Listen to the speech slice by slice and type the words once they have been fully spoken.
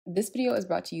This video is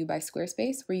brought to you by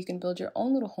Squarespace, where you can build your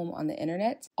own little home on the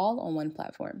internet, all on one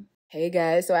platform. Hey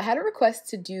guys, so I had a request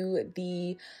to do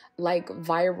the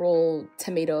viral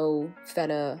tomato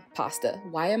feta pasta.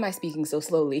 Why am I speaking so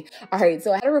slowly? All right,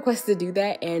 so I had a request to do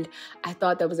that and I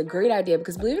thought that was a great idea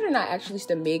because believe it or not, I actually used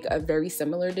to make a very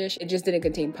similar dish. It just didn't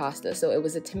contain pasta. So it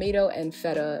was a tomato and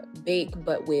feta bake,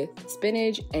 but with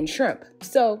spinach and shrimp.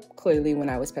 So clearly when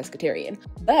I was pescatarian,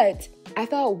 but I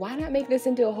thought, why not make this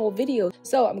into a whole video?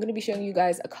 So I'm gonna be showing you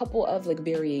guys a couple of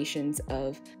variations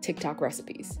of TikTok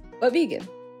recipes, but vegan.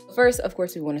 First, of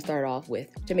course, we want to start off with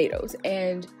tomatoes,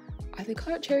 and are they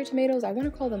called cherry tomatoes? I want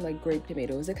to call them grape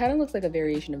tomatoes. It kind of looks like a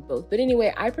variation of both, but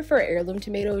anyway, I prefer heirloom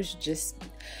tomatoes just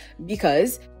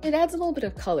because it adds a little bit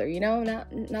of color, you know,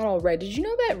 not all red. Did you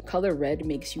know that color red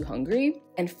makes you hungry?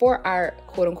 And for our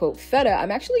quote-unquote feta,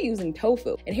 I'm actually using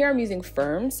tofu, and here I'm using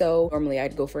firm, so normally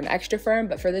I'd go for an extra firm,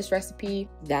 but for this recipe,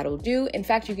 that'll do. In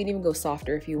fact, you can even go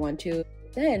softer if you want to.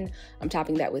 Then I'm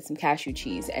topping that with some cashew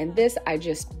cheese, and this I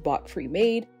just bought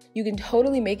pre-made. You can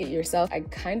totally make it yourself. I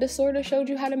kind of sort of showed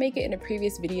you how to make it in a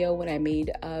previous video when I made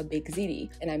baked ziti,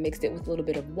 and I mixed it with a little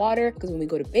bit of water because when we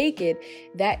go to bake it,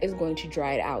 that is going to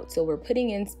dry it out. So we're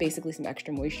putting in basically some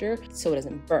extra moisture so it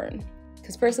doesn't burn.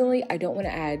 Because personally, I don't want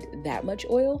to add that much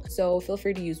oil, so feel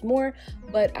free to use more,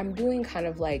 but I'm doing kind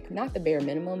of not the bare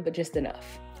minimum, but just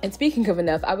enough. And speaking of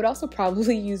enough, I would also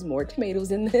probably use more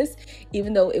tomatoes in this,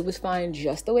 even though it was fine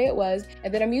just the way it was.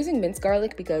 And then I'm using minced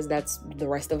garlic because that's the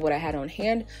rest of what I had on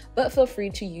hand, but feel free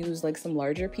to use some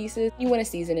larger pieces. You want to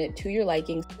season it to your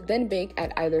liking, then bake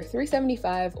at either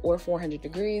 375 or 400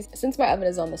 degrees. Since my oven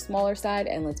is on the smaller side,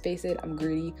 and let's face it, I'm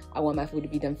greedy, I want my food to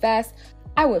be done fast,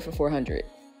 I went for 400.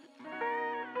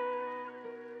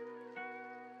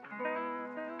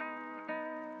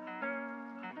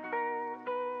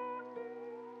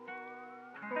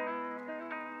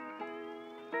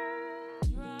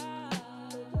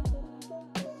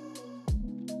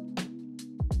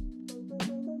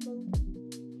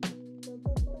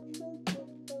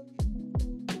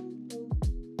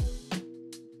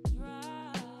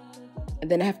 And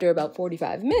then after about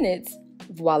 45 minutes,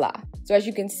 voila. So as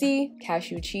you can see,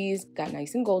 cashew cheese got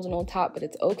nice and golden on top, but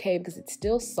it's okay because it's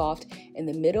still soft in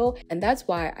the middle, and that's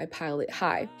why I pile it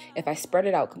high. If I spread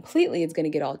it out completely, it's gonna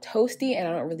get all toasty, and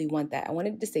I don't really want that. I want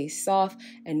it to stay soft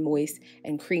and moist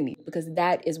and creamy because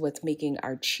that is what's making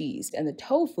our cheese. And the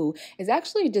tofu is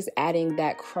actually just adding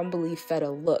that crumbly feta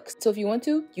look. So if you want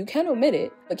to, you can omit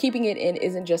it, but keeping it in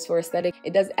isn't just for aesthetic.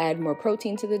 It does add more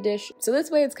protein to the dish. So this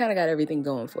way it's kind of got everything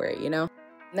going for it, you know?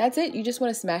 And that's it. You just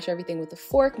want to smash everything with a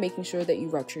fork, making sure that you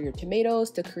rupture your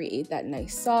tomatoes to create that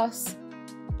nice sauce.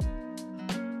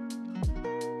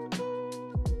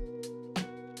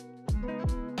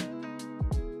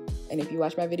 And if you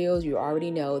watch my videos, you already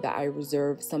know that I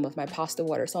reserve some of my pasta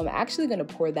water. So I'm actually gonna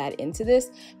pour that into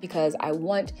this because I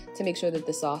want to make sure that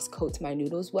the sauce coats my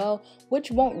noodles well, which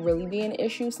won't really be an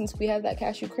issue since we have that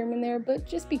cashew cream in there, but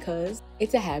just because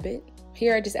it's a habit.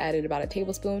 Here I just added about a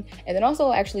tablespoon. And then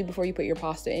also actually before you put your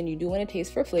pasta in, you do want to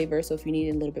taste for flavor. So if you need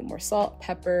a little bit more salt,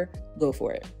 pepper, go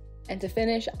for it. And to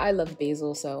finish, I love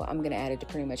basil, so I'm gonna add it to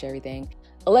pretty much everything.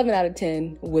 11 out of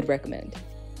 10 would recommend.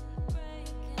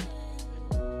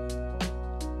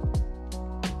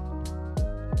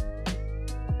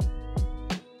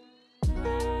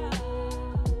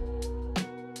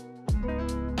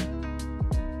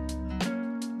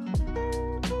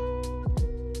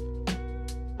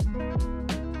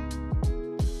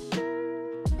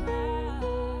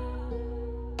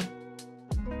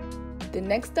 The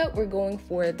next up, we're going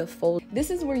for the fold. This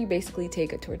is where you basically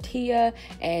take a tortilla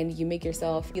and you make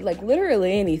yourself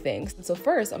literally anything. So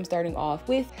first, I'm starting off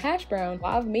with hash brown.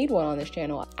 Well, I've made one on this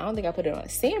channel. I don't think I put it on a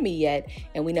Sammy yet,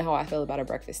 and we know how I feel about a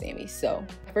breakfast Sammy. So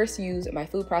I first use my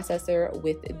food processor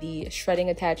with the shredding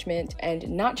attachment, and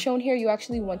not shown here, you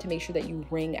actually want to make sure that you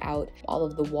wring out all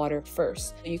of the water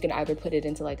first. So you can either put it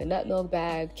into a nut milk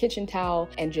bag, kitchen towel,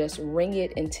 and just wring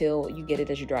it until you get it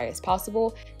as dry as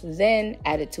possible. Then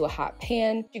add it to a hot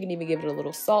pan. You can even give it a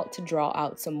little salt to draw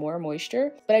out some more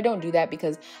moisture, but I don't do that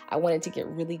because I want it to get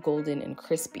really golden and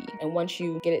crispy. And once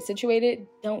you get it situated,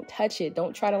 don't touch it.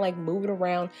 Don't try to move it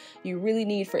around. You really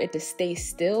need for it to stay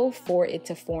still for it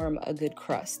to form a good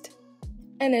crust.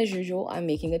 And as usual, I'm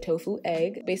making a tofu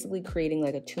egg, basically creating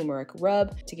a turmeric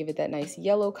rub to give it that nice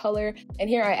yellow color. And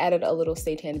here I added a little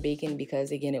seitan bacon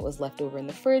because again, it was left over in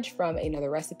the fridge from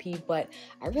another recipe, but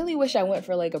I really wish I went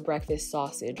for a breakfast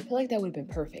sausage. I feel like that would have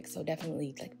been perfect, so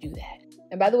definitely do that.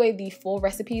 And by the way, the full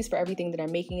recipes for everything that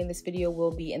I'm making in this video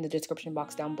will be in the description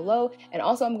box down below. And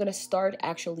also I'm gonna start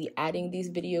actually adding these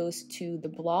videos to the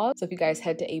blog. So if you guys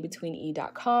head to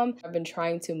abetweene.com, I've been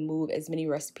trying to move as many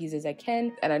recipes as I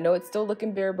can. And I know it's still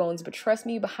looking bare bones, but trust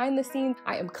me, behind the scenes,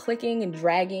 I am clicking and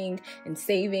dragging and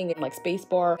saving and like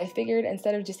spacebar. I figured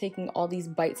instead of just taking all these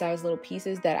bite-sized little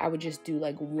pieces that I would just do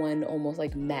like one almost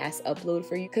like mass upload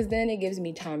for you, because then it gives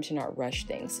me time to not rush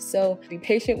things. So be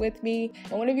patient with me.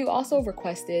 And one of you also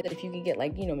requested that if you can get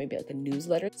like, you know, maybe like a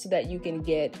newsletter so that you can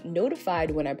get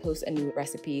notified when I post a new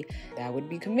recipe, that would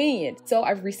be convenient. So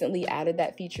I've recently added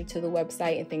that feature to the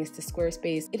website, and thanks to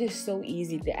Squarespace, it is so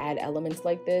easy to add elements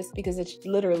like this because it's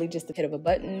literally just the hit of a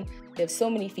button. They have so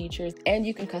many features and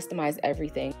you can customize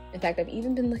everything. In fact, I've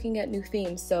even been looking at new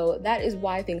themes. So that is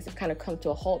why things have kind of come to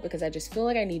a halt, because I just feel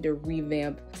like I need to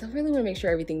revamp. So I really want to make sure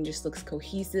everything just looks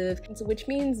cohesive, so which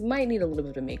means might need a little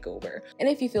bit of a makeover. And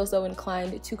if you feel so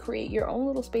inclined to create your own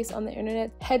little space on the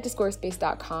internet, head to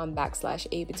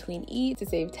squarespace.com/abetweene to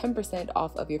save 10%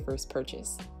 off of your first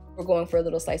purchase. We're going for a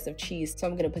little slice of cheese, so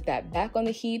I'm gonna put that back on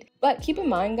the heat. But keep in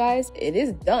mind, guys, it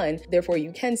is done, therefore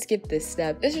you can skip this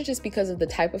step. This is just because of the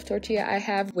type of tortilla I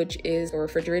have, which is a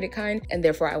refrigerated kind, and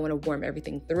therefore I want to warm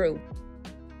everything through.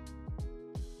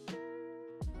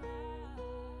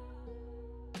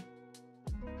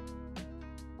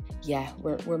 Yeah,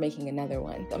 we're making another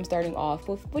one. I'm starting off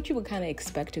with what you would kind of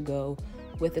expect to go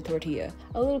with the tortilla,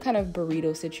 a little kind of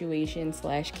burrito situation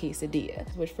slash quesadilla,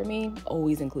 which for me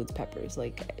always includes peppers.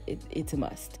 Like it's a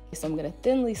must. So I'm gonna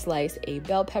thinly slice a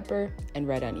bell pepper and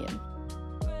red onion.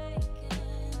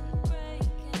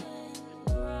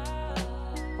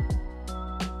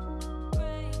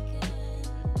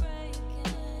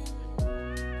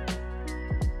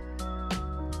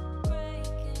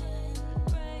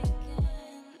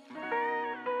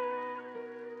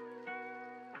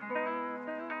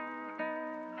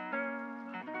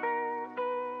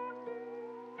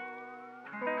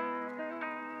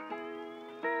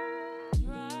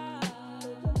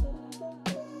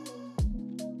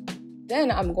 Then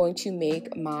I'm going to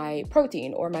make my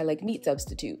protein, or my like meat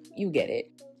substitute. You get it.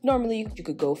 Normally you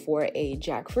could go for a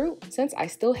jackfruit. Since I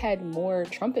still had more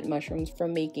trumpet mushrooms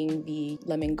from making the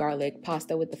lemon garlic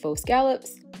pasta with the faux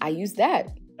scallops, I used that.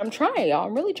 I'm trying, y'all.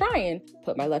 I'm really trying.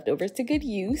 Put my leftovers to good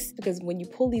use, because when you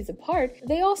pull these apart,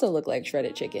 they also look like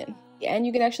shredded chicken. And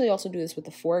you can actually also do this with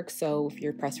a fork, so if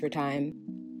you're pressed for time.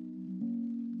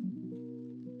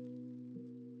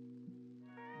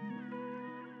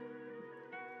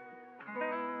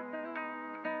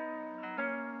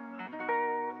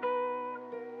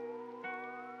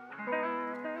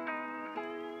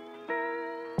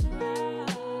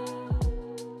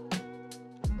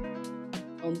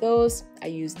 On those, I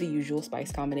use the usual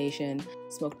spice combination: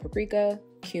 smoked paprika,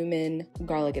 cumin,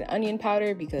 garlic and onion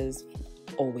powder, because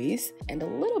always, and a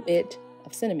little bit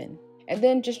of cinnamon. And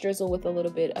then just drizzle with a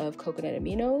little bit of coconut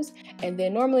aminos. And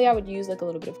then normally I would use like a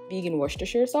little bit of vegan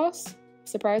Worcestershire sauce.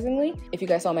 Surprisingly, if you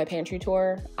guys saw my pantry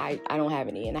tour, I don't have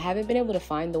any, and I haven't been able to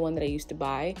find the one that I used to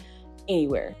buy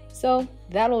anywhere. So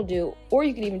that'll do, or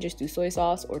you could even just do soy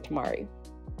sauce or tamari.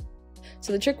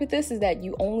 So the trick with this is that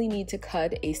you only need to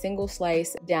cut a single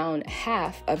slice down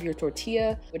half of your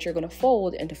tortilla, which you're gonna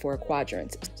fold into 4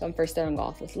 quadrants. So I'm first starting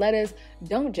off with lettuce.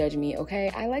 Don't judge me, okay?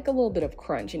 I like a little bit of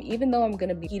crunch, and even though I'm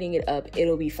gonna be heating it up,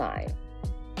 it'll be fine.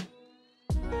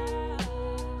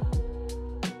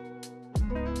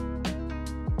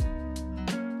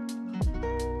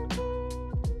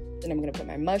 Then I'm gonna put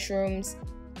my mushrooms,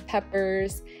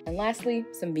 peppers, and lastly,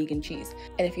 some vegan cheese.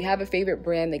 And if you have a favorite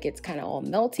brand that gets kind of all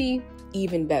melty,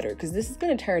 even better, because this is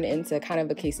going to turn into kind of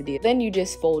a quesadilla. Then you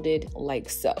just fold it like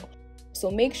so.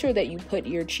 So make sure that you put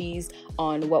your cheese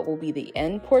on what will be the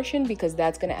end portion, because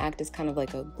that's going to act as kind of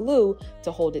like a glue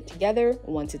to hold it together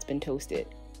once it's been toasted.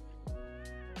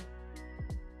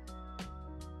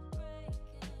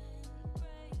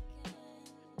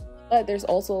 But there's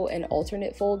also an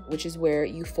alternate fold, which is where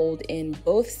you fold in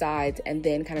both sides and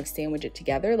then kind of sandwich it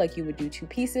together like you would do 2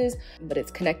 pieces, but it's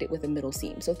connected with a middle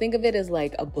seam. So think of it as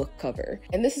like a book cover.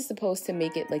 And this is supposed to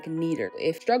make it like neater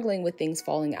if struggling with things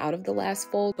falling out of the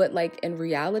last fold, but like in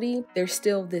reality, there's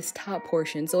still this top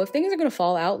portion. So if things are gonna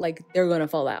fall out, like they're gonna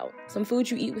fall out. Some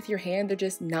foods you eat with your hand, they're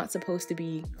just not supposed to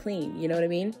be clean, you know what I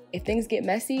mean? If things get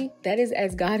messy, that is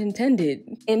as God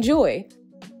intended. Enjoy.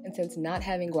 And since not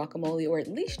having guacamole, or at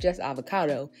least just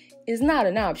avocado, is not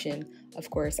an option, of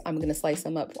course, I'm gonna slice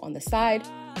them up on the side.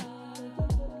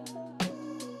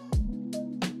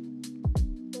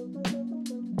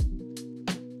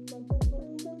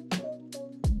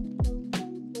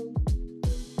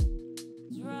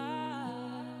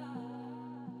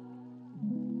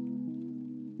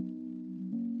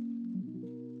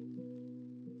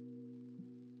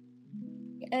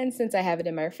 And since I have it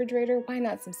in my refrigerator, why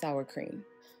not some sour cream?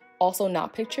 Also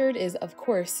not pictured is, of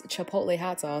course, chipotle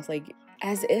hot sauce, like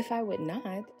as if I would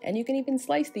not. And you can even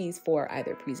slice these for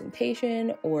either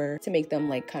presentation or to make them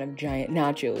like kind of giant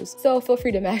nachos. So feel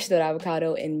free to mash that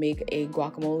avocado and make a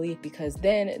guacamole, because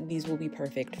then these will be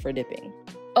perfect for dipping.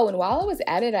 Oh, and while I was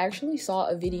at it, I actually saw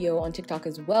a video on TikTok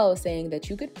as well saying that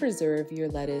you could preserve your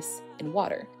lettuce in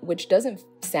water, which doesn't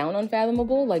sound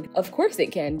unfathomable. Like, of course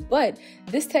it can, but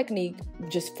this technique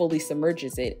just fully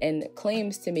submerges it and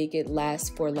claims to make it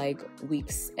last for like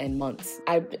weeks and months.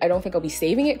 I don't think I'll be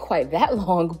saving it quite that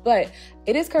long, but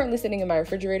it is currently sitting in my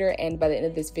refrigerator, and by the end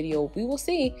of this video, we will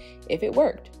see if it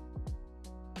worked.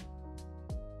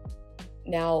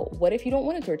 Now, what if you don't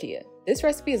want a tortilla? This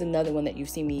recipe is another one that you've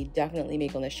seen me definitely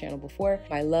make on this channel before.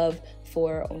 My love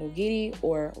for onigiri,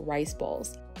 or rice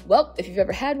balls. Well, if you've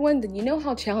ever had one, then you know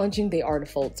how challenging they are to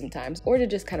fold sometimes, or to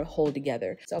just kind of hold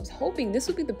together. So I was hoping this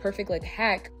would be the perfect like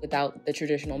hack without the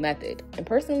traditional method. And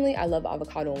personally, I love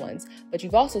avocado ones, but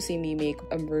you've also seen me make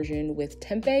a version with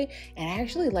tempeh, and I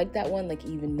actually like that one like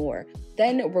even more.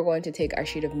 Then we're going to take our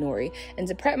sheet of nori, and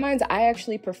to prep mine, I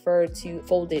actually prefer to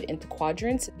fold it into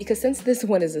quadrants, because since this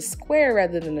one is a square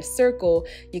rather than a circle,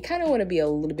 you kind of want to be a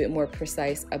little bit more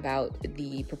precise about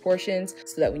the proportions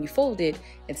so that when you fold it,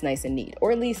 it's nice and neat,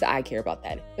 or at least I care about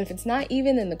that. But if it's not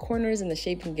even, then the corners and the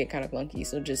shape can get kind of funky,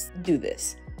 so just do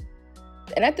this.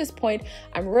 And at this point,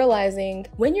 I'm realizing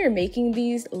when you're making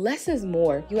these, less is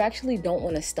more. You actually don't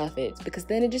want to stuff it, because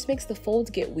then it just makes the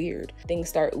folds get weird. Things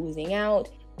start oozing out.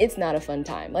 It's not a fun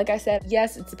time. Like I said,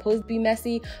 yes, it's supposed to be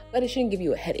messy, but it shouldn't give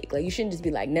you a headache. Like, you shouldn't just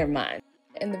be like, never mind.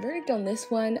 And the verdict on this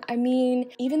one, I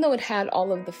mean, even though it had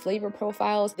all of the flavor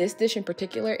profiles, this dish in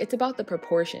particular, it's about the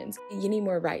proportions. You need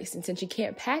more rice, and since you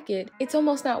can't pack it, it's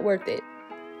almost not worth it.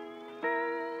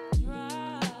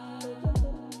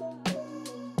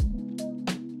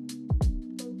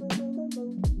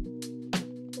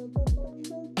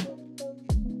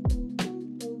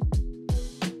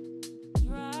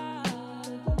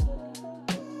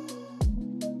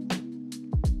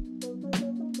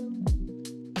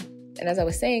 And as I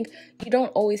was saying, you don't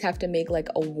always have to make like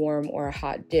a warm or a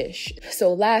hot dish.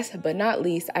 So last but not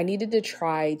least, I needed to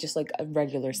try just like a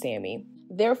regular Sammy.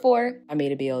 Therefore, I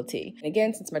made a V.B.L.T. And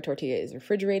again, since my tortilla is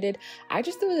refrigerated, I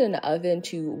just threw it in the oven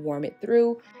to warm it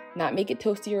through, not make it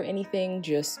toasty or anything,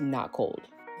 just not cold.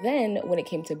 Then when it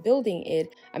came to building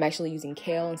it, I'm actually using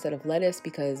kale instead of lettuce,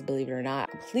 because believe it or not,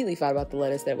 I completely forgot about the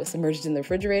lettuce that was submerged in the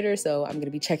refrigerator, so I'm gonna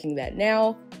be checking that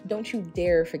now. Don't you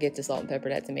dare forget to salt and pepper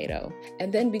that tomato.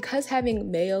 And then because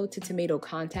having mayo to tomato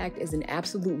contact is an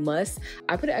absolute must,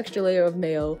 I put an extra layer of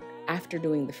mayo after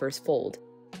doing the first fold.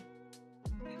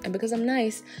 And because I'm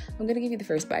nice, I'm gonna give you the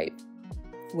first bite.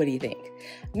 What do you think?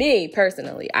 Me,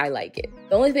 personally, I like it.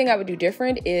 The only thing I would do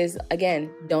different is,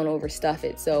 again, don't overstuff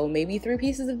it. So maybe 3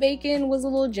 pieces of bacon was a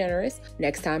little generous.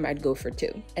 Next time I'd go for 2.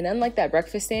 And unlike that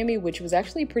breakfast Sammy, which was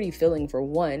actually pretty filling for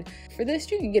 1, for this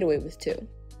you can get away with 2.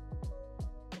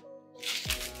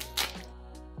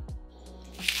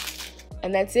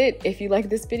 And that's it. If you like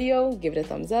this video, give it a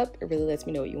thumbs up. It really lets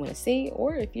me know what you want to see.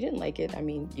 Or if you didn't like it, I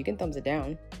mean, you can thumbs it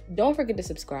down. Don't forget to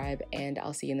subscribe, and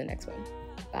I'll see you in the next one.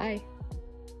 Bye.